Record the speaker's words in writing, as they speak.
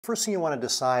First thing you want to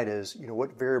decide is,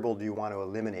 what variable do you want to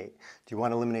eliminate? Do you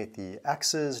want to eliminate the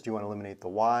x's? Do you want to eliminate the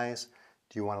y's?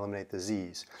 Do you want to eliminate the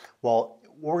z's? Well,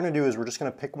 what we're going to do is we're just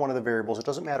going to pick one of the variables. It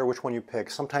doesn't matter which one you pick.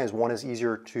 Sometimes one is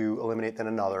easier to eliminate than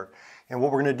another. And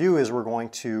what we're going to do is we're going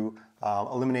to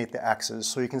eliminate the x's.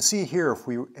 So you can see here, if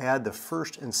we add the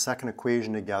first and second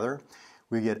equation together,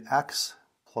 we get x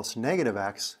plus negative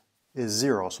x is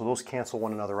 0. So those cancel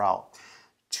one another out.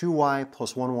 2y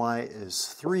plus 1y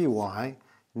is 3y.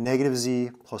 Negative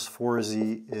z plus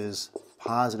 4z is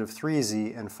positive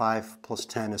 3z, and 5 plus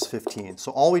 10 is 15.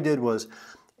 So all we did was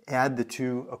add the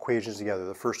two equations together,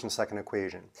 the first and second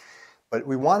equation. But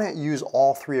we want to use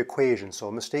all three equations. So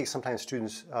a mistake sometimes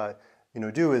students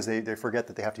do is they forget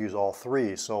that they have to use all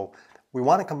three. So we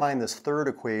want to combine this third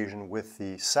equation with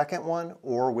the second one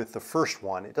or with the first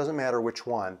one. It doesn't matter which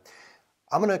one.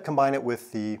 I'm going to combine it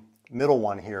with the middle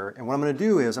one here. And what I'm going to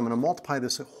do is I'm going to multiply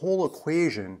this whole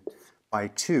equation by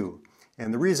 2.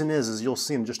 And the reason is you'll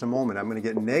see in just a moment, I'm going to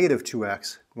get negative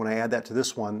 2x. When I add that to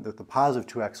this one, the positive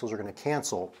 2x, those are going to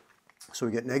cancel. So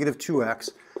we get negative 2x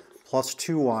plus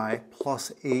 2y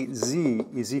plus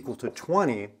 8z is equal to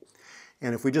 20.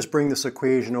 And if we just bring this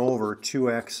equation over,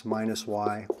 2x minus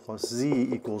y plus z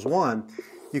equals 1,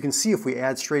 you can see if we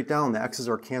add straight down, the x's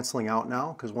are canceling out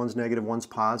now because one's negative, one's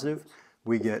positive.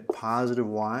 We get positive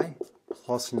y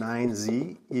plus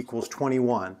 9z equals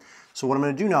 21. So what I'm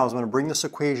going to do now is I'm going to bring this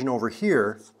equation over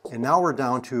here, and now we're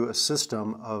down to a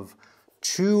system of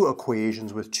two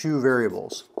equations with two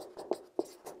variables.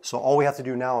 So all we have to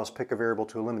do now is pick a variable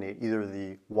to eliminate, either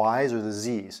the y's or the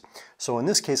z's. So in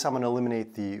this case, I'm going to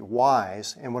eliminate the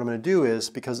y's, and what I'm going to do is,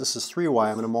 because this is 3y,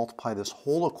 I'm going to multiply this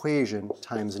whole equation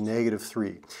times negative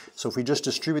 3. So if we just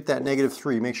distribute that negative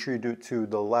 3, make sure you do it to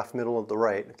the left middle of the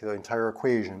right, the entire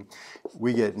equation,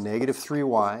 we get negative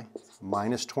 3y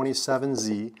minus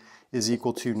 27z is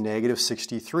equal to negative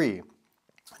 63.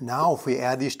 Now if we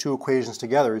add these two equations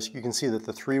together, you can see that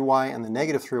the 3y and the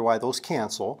negative 3y, those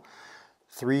cancel.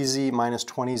 3z minus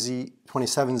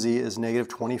 27z is negative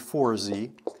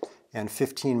 24z, and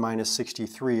 15 minus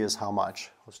 63 is how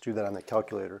much? Let's do that on the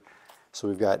calculator. So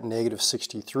we've got negative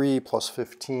 63 plus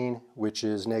 15, which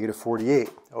is negative 48.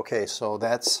 Okay, so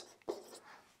that's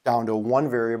down to one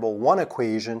variable, one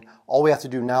equation. All we have to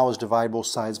do now is divide both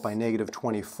sides by negative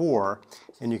 24,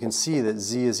 and you can see that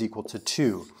z is equal to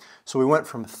 2. So we went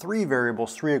from three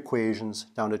variables, three equations,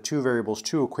 down to two variables,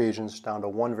 two equations, down to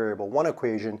one variable, one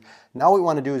equation. Now what we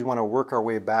want to do is we want to work our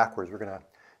way backwards. We're going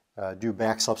to do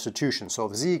back substitution. So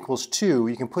if z equals 2,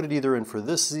 you can put it either in for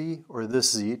this z or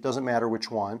this z. It doesn't matter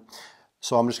which one.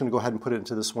 So I'm just going to go ahead and put it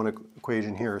into this one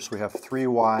equation here. So we have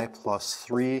 3y plus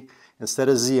 3. Instead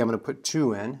of z, I'm going to put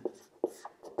 2 in,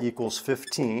 equals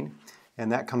 15.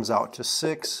 And that comes out to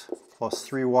 6 plus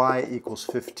 3y equals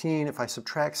 15. If I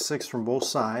subtract 6 from both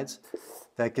sides,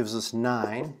 that gives us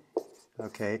 9.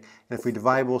 Okay, and if we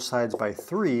divide both sides by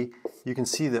 3, you can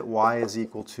see that y is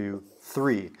equal to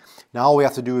 3. Now all we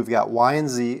have to do, we've got y and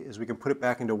z, is we can put it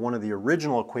back into one of the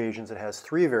original equations that has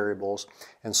three variables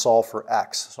and solve for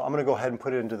x. So I'm going to go ahead and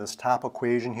put it into this top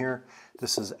equation here.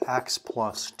 This is x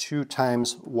plus 2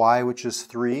 times y, which is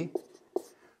 3,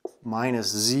 minus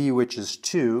z, which is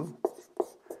 2,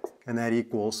 and that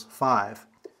equals 5.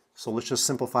 So let's just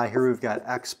simplify here. We've got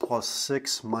x plus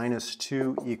 6 minus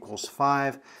 2 equals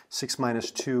 5. 6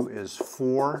 minus 2 is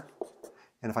 4.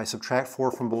 And if I subtract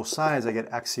 4 from both sides, I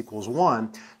get x equals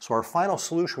 1. So our final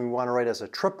solution we want to write as a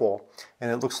triple,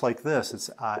 and it looks like this. It's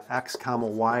x comma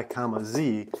y comma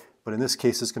z, but in this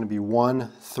case it's going to be 1,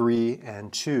 3,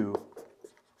 and 2.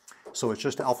 So it's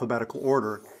just alphabetical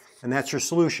order, and that's your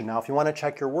solution. Now if you want to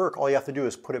check your work, all you have to do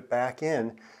is put it back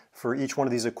in for each one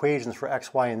of these equations for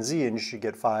x, y, and z, and you should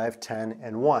get 5, 10,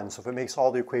 and 1. So if it makes all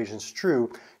the equations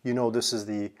true, you know this is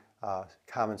the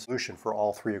common solution for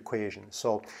all three equations.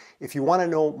 So if you want to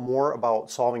know more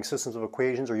about solving systems of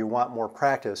equations, or you want more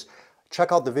practice,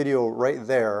 check out the video right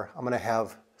there. I'm going to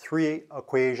have 3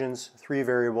 equations, 3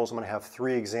 variables. I'm going to have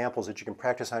 3 examples that you can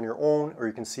practice on your own, or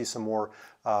you can see some more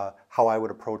how I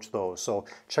would approach those. So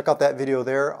check out that video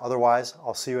there. Otherwise,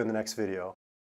 I'll see you in the next video.